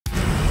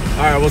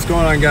Alright, what's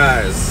going on,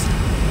 guys?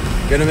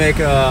 Gonna make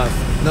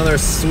another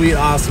sweet,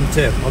 awesome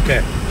tip.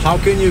 Okay, how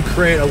can you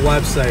create a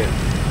website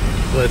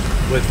with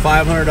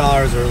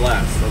 $500 or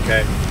less?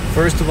 Okay,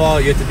 first of all,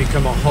 you have to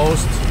become a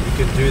host.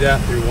 You can do that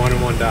through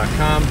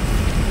oneandone.com.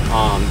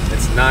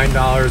 It's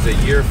 $9 a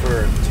year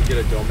to get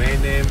a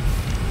domain name.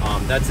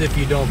 That's if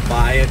you don't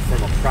buy it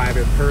from a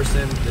private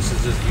person. This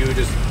is just you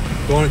just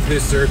going through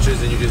the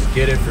searches and you just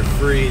get it for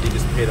free. You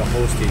just pay the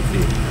hosting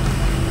fee.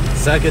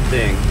 Second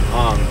thing,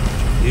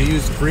 you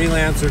use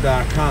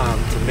freelancer.com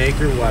to make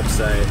your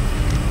website.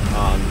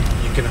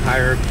 You can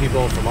hire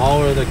people from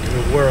all over the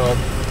world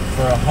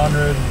for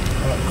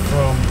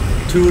from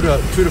 $200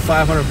 to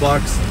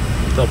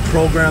 $500. They'll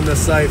program the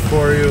site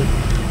for you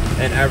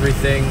and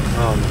everything.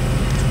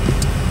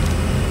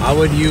 I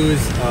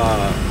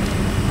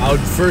would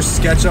first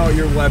sketch out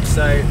your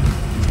website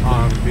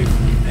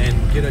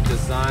and get a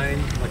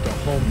design, like a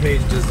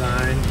homepage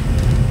design.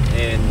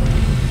 And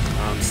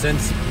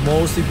since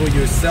most people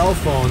use cell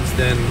phones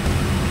than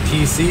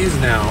PCs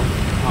now,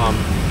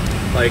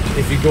 like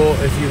if you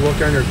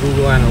look under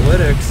Google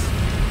Analytics,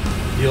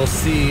 you'll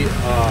see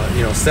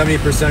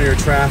 70% of your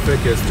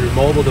traffic is through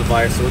mobile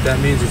device. So what that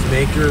means is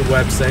make your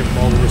website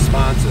mobile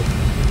responsive.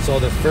 So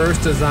the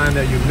first design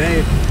that you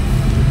make,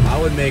 I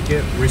would make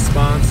it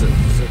responsive.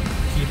 So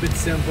keep it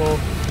simple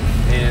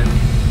and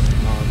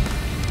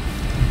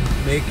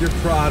make your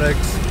product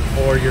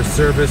or your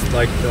service,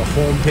 like the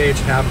homepage,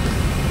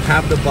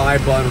 have the buy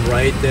button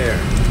right there,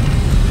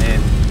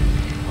 and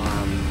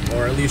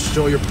or at least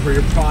show your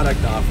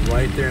product off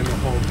right there in the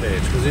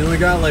homepage, because you only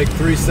got like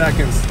 3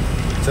 seconds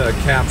to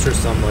capture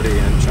somebody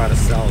and try to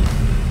sell them.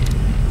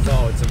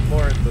 So it's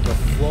important that the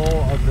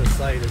flow of the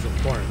site is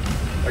important.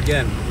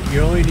 Again,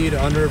 you only need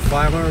under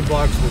 $500.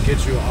 Will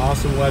get you an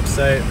awesome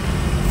website.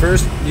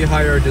 First, you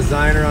hire a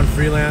designer on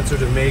Freelancer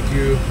to make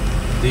you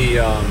the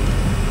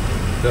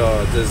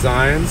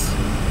designs,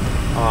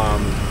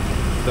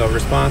 the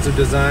responsive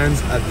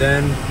designs, and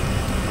then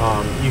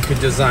you could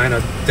design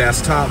a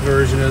desktop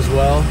version as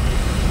well.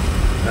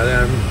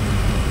 And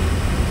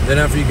then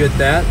after you get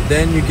that,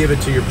 then you give it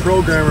to your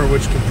programmer,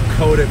 which can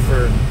code it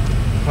for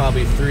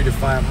probably $300 to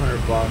 $500.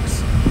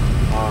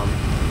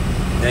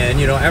 And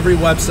every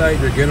website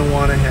you're gonna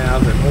want to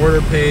have an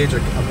order page,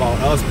 about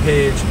us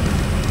page,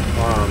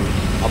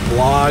 a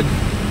blog,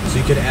 so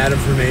you can add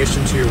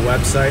information to your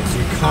website. So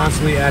you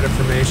constantly add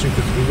information,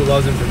 because Google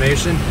loves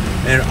information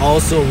and it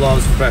also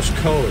loves fresh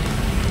code.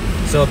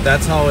 So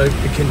that's how it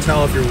can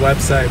tell if your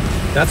website.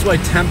 That's why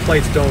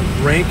templates don't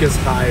rank as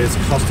high as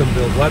custom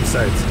built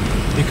websites,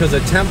 because a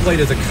template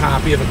is a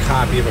copy of a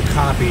copy of a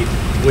copy,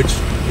 which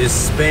is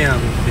spam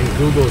in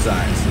Google's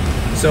eyes.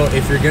 So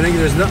if you're gonna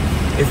use a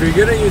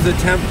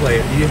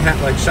template, you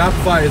have, like,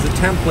 Shopify is a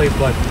template,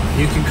 but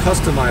you can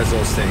customize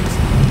those things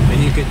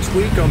and you can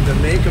tweak them to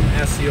make them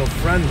SEO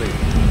friendly.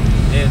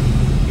 And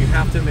you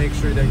have to make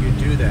sure that you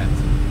do that.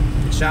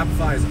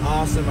 Shopify is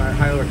awesome. I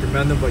highly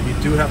recommend them, but you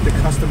do have to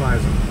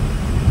customize them.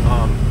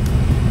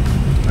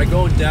 I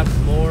go in depth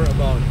more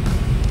about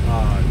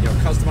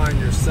customizing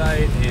your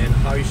site and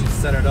how you should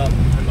set it up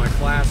in my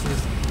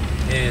classes,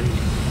 and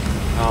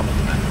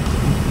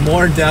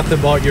more in depth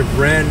about your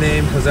brand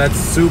name, because that's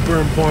super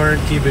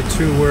important. Keep it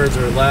 2 words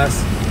or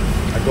less.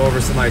 I go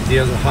over some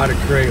ideas of how to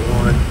create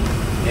one,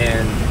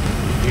 and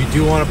you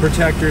do want to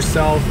protect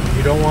yourself.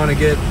 You don't want to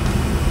get,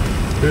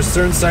 there's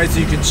certain sites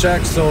you can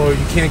check so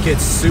you can't get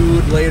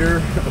sued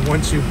later.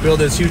 Once you build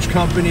this huge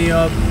company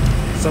up,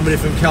 somebody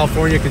from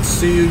California can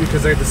sue you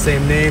because they have the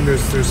same name.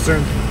 There's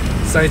certain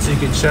sites you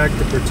can check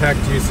to protect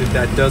you so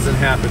that doesn't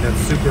happen.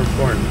 That's super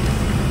important.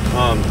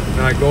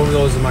 And I go over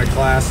those in my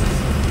classes.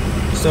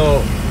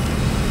 So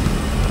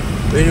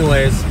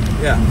anyways,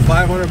 yeah,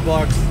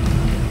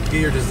 $500, get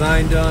your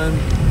design done,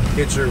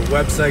 get your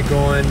website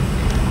going.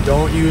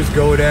 Don't use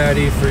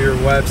GoDaddy for your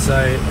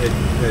website.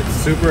 It's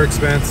super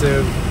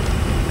expensive,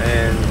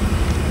 and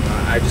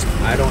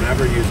I don't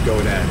ever use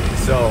GoDaddy.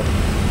 So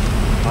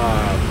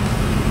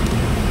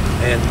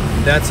and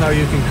that's how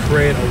you can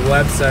create a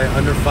website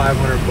under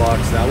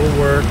 $500. That will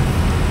work.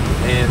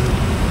 And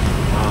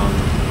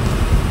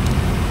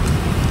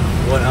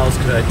what else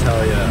could I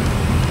tell you?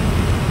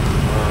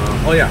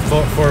 Oh yeah,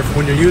 for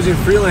when you're using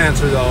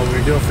Freelancer though, when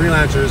you're doing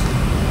freelancers,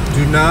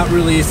 do not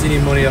release any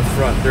money up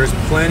front. There's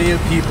plenty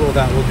of people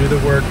that will do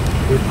the work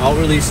without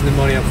releasing the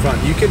money up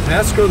front. You can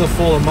escrow the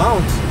full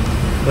amount,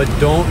 but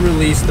don't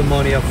release the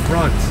money up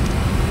front.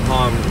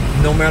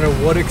 No matter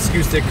what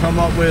excuse they come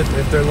up with,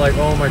 if they're like,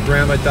 oh, my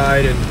grandma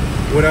died and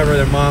whatever,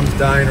 their mom's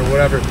dying or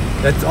whatever,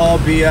 that's all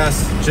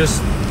BS.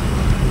 Just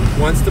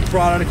once the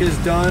product is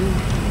done,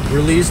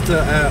 release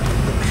to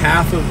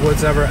half of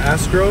what's ever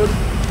escrowed,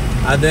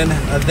 and then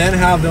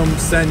have them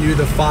send you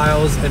the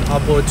files and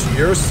upload to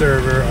your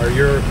server or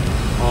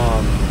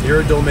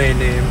your domain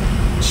name.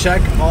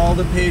 Check all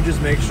the pages,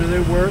 make sure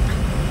they work,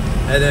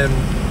 and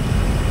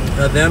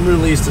then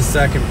release the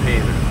second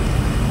payment.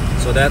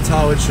 So that's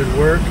how it should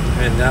work,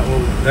 and that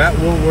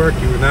will work.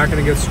 You're not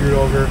going to get screwed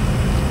over,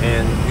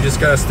 and you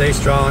just got to stay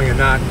strong and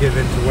not give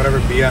in to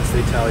whatever BS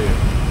they tell you.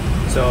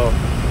 So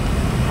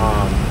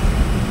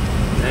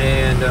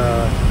And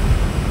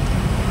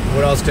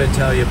what else can I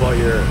tell you about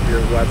your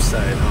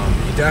website?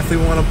 You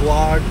definitely want to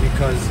blog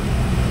because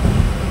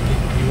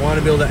you want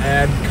to be able to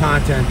add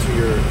content to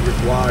your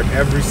blog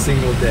every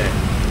single day.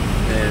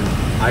 And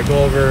I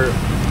go over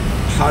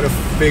how to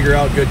figure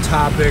out good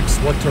topics,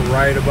 what to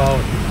write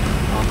about,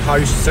 how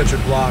you should set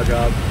your blog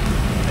up,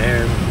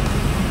 and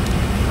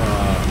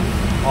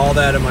all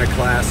that in my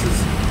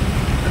classes.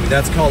 I mean,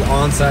 that's called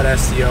on-site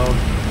SEO.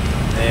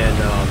 And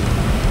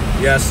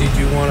yes, you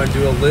do want to do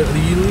you at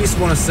least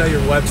want to set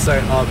your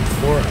website up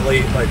for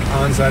like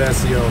on-site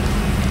SEO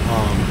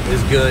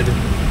is good.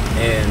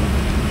 And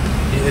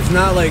it's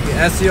not like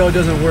SEO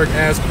doesn't work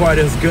quite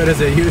as good as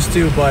it used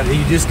to, but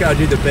you just got to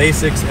do the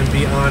basics and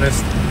be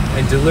honest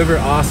and deliver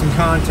awesome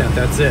content.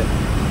 That's it.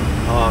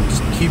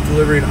 Just keep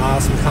delivering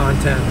awesome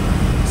content.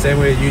 Same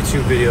way with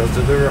YouTube videos,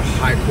 deliver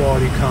high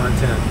quality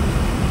content.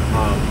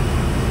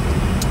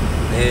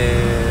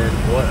 And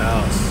what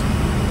else?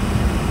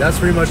 That's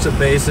pretty much the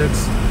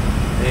basics.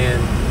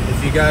 And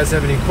if you guys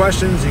have any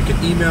questions, you can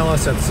email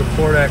us at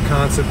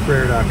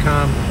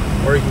support@conceptcreator.com,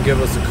 or you can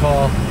give us a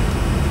call.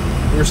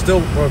 We're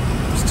still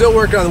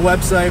working on the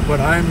website, but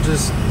I'm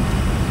just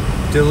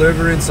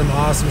delivering some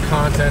awesome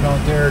content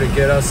out there to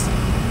get us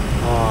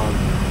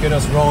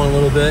rolling a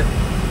little bit.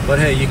 But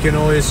hey, you can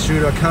always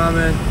shoot a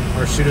comment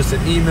or shoot us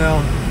an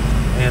email,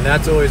 and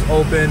that's always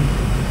open.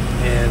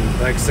 And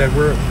like I said,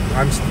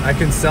 I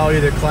can sell you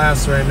the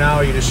class right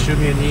now. You just shoot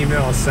me an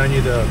email, I'll send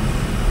you the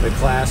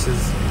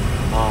classes.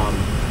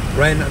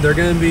 Right now, they're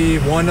going to be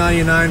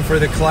 $199 for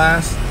the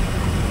class,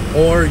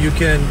 or we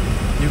could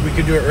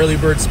do an early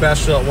bird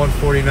special at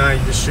 $149.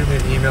 You just shoot me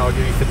an email, I'll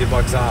give you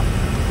 $50 off.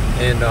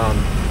 And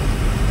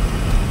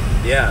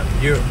yeah,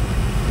 you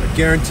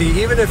guarantee,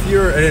 even if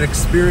you're an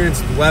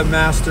experienced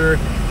webmaster,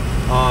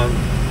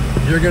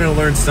 you're going to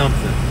learn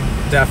something.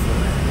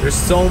 Definitely. There's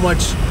so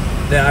much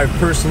that I've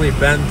personally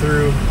been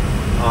through.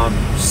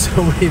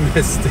 So many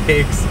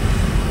mistakes.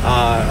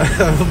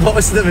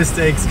 Most of the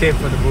mistakes came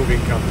from the moving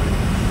company.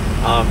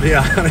 To be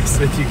honest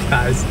with you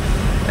guys,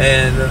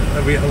 and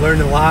we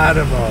learned a lot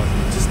of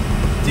just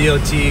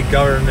DOT,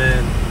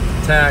 government,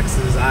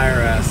 taxes,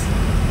 IRS.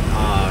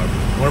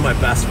 One of my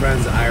best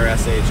friends, an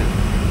IRS agent.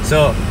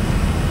 So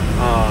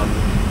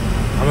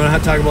I'm gonna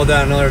have to talk about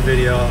that in another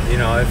video. You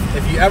know,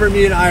 if you ever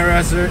meet an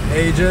IRS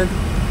agent,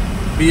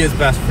 be his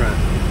best friend.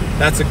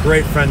 That's a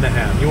great friend to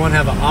have. You want to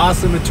have an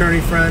awesome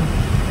attorney friend,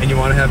 and you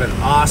want to have an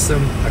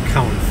awesome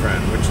accountant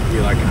friend, which would be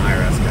like an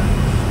IRS guy.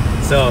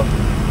 So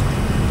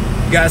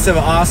you guys have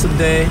an awesome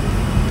day.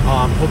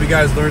 Hope you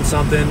guys learned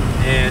something.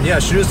 And yeah,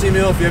 shoot us an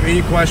email if you have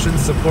any questions,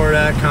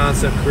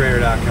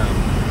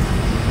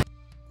 support@conceptcreator.com.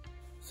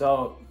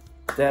 So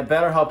that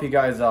better help you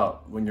guys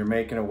out when you're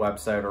making a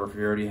website, or if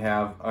you already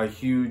have a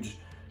huge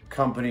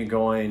company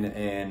going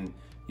and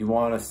you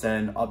want to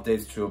send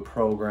updates to a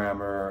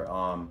programmer,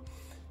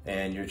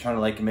 and you're trying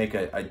to like make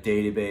a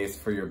database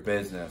for your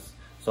business.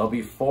 So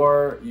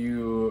before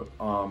you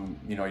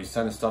you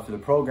send the stuff to the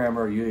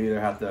programmer, you either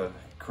have to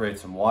create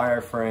some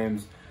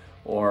wireframes,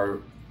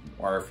 or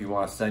if you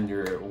want to send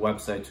your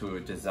website to a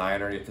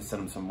designer, you have to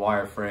send them some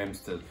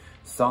wireframes to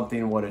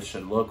something what it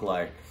should look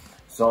like.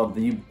 So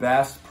the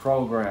best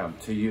program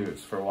to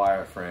use for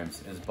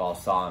wireframes is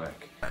Balsamiq.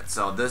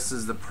 So this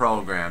is the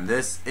program.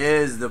 This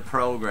is the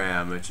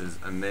program, which is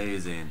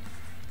amazing.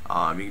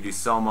 You can do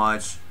so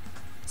much.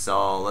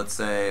 So let's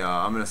say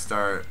I'm gonna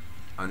start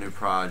a new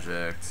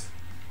project.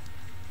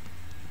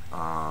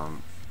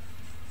 Alright,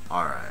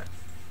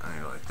 I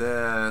go like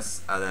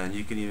this, and then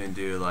you can even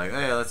do like,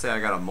 hey, let's say I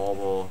got a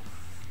mobile.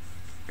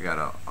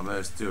 I'm gonna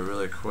just do a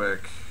really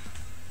quick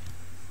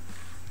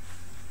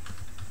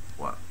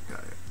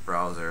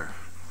browser.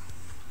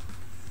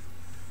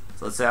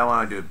 So let's say I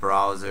want to do a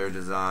browser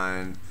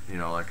design,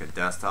 like a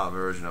desktop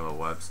version of a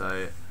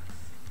website.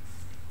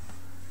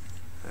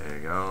 There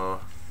you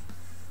go,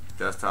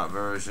 desktop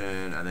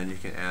version, and then you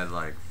can add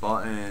like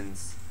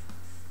buttons.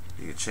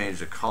 You can change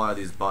the color of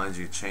these buttons.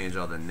 You can change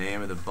all the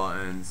name of the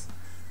buttons.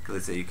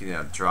 Let's say you can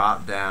have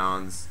drop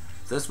downs.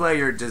 So this way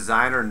your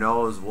designer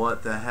knows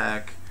what the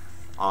heck,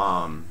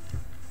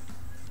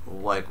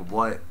 like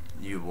what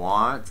you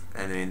want.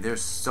 And I mean,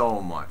 there's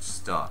so much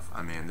stuff.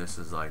 I mean, this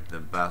is like the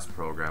best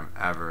program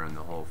ever in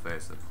the whole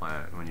face of the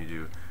planet when you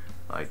do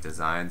like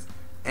designs.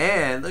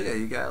 And look at it,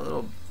 you got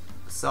little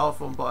cell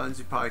phone buttons.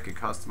 You probably could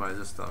customize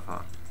this stuff,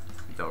 huh?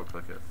 Double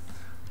click it.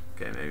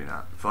 Okay, maybe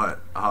not,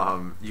 but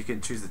you can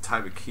choose the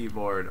type of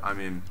keyboard. I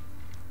mean,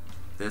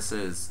 this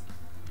is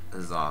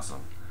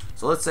awesome.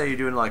 So let's say you're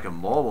doing like a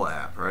mobile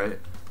app, right?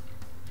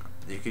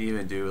 You can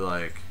even do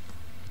like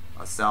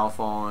a cell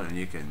phone, and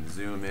you can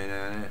zoom in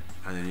on it,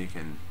 and then you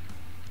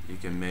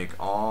can make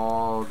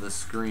all the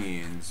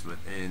screens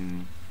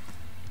within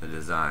the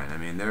design. I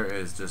mean, there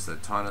is just a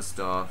ton of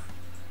stuff,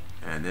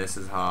 and this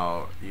is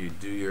how you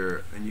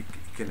do and you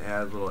can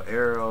add little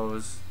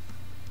arrows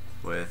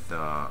with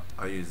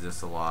I use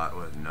this a lot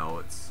with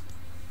notes.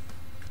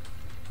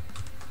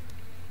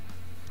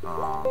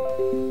 Let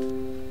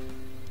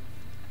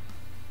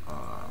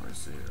me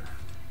see here.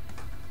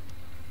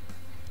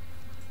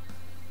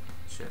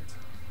 Shit.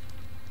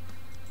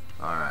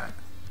 Alright,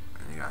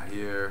 and you got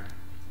here.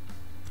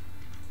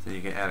 So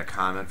you can add a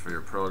comment for your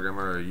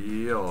programmer, or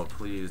yo,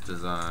 please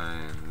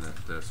design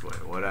it this way,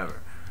 whatever.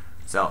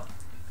 So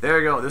there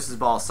you go. This is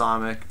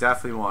Balsamiq.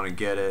 Definitely want to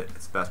get it.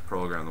 It's the best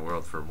program in the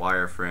world for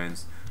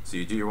wireframes. So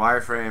you do your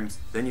wireframes,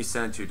 then you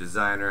send it to your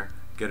designer,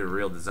 get a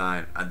real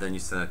design, and then you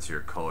send it to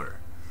your coder.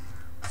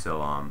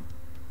 So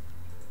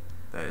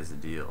that is the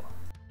deal.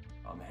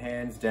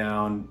 Hands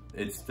down,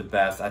 it's the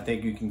best. I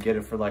think you can get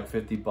it for like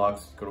 50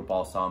 bucks. Go to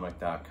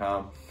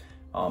balsamiq.com.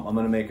 I'm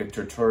gonna make a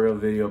tutorial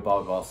video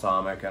about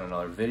Balsamiq on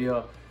another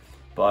video,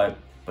 but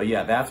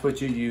yeah, that's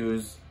what you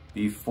use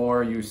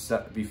before you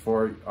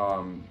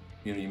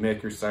you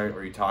make your site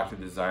or you talk to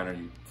the designer.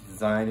 You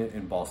design it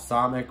in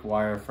Balsamiq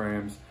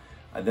wireframes,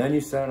 and then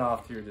you send it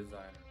off to your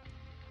designer.